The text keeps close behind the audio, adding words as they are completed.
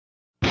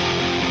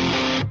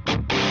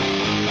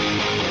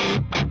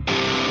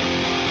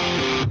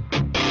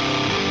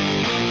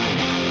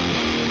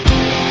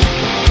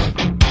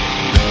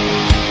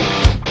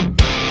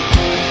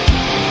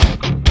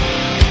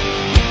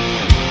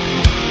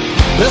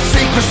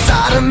secret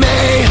side of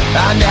me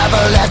I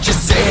never let you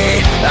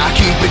see. I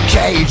keep it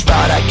caged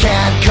but I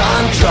can't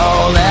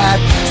control it.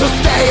 So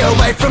stay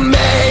away from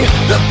me,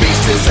 the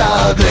beast is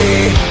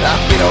ugly. I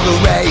feel the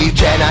rage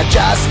and I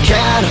just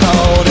can't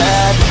hold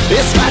it.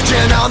 It's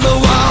scratching on the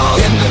walls,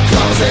 in the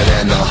closet,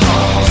 in the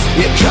halls.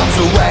 It comes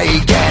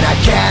awake and I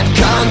can't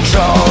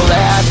control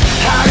it.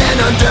 Hiding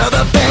under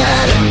the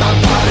bed, in my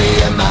body,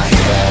 in my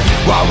head.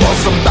 Why won't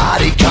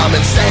somebody come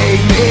and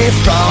save me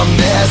from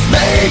this?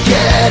 Make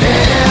it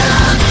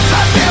in.